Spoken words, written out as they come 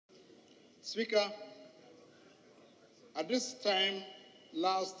Speaker, at this time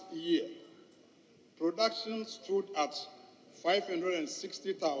last year, production stood at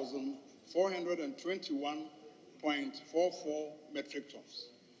 560,421.44 metric tons.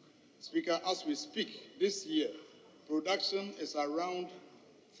 Speaker, as we speak this year, production is around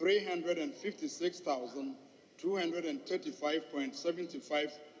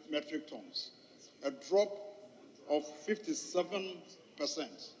 356,235.75 metric tons, a drop of 57%.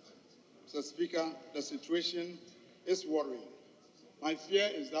 Mr. Speaker, the situation is worrying. My fear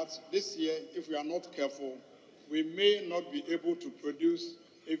is that this year, if we are not careful, we may not be able to produce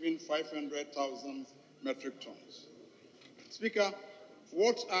even 500,000 metric tons. Speaker,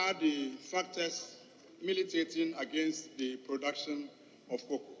 what are the factors militating against the production of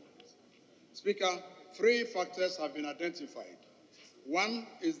cocoa? Speaker, 3 factors have been identified. One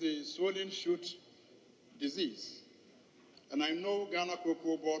is the swollen shoot disease. And I know Ghana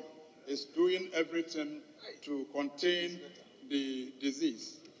Cocoa Board is doing everything to contain the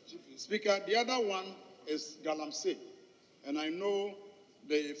disease. Speaker, the other one is galamsey. And I know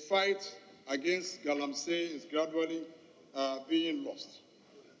the fight against galamsey is gradually being lost.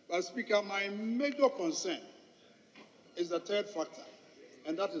 But Speaker, my major concern is the 3rd factor,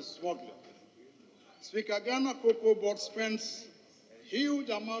 and that is smuggling. Speaker, Ghana Cocoa Board spends huge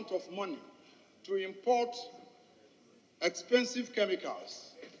amount of money to import expensive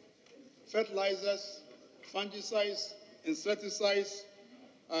chemicals, fertilizers, fungicides, insecticides,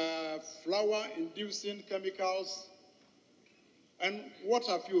 flower-inducing chemicals, and what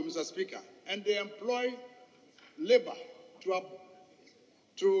have you, Mr. Speaker. And they employ labor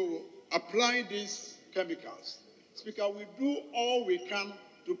to apply these chemicals. Speaker, we do all we can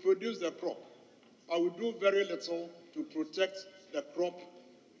to produce the crop, but we do very little to protect the crop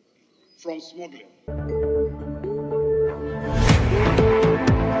from smuggling.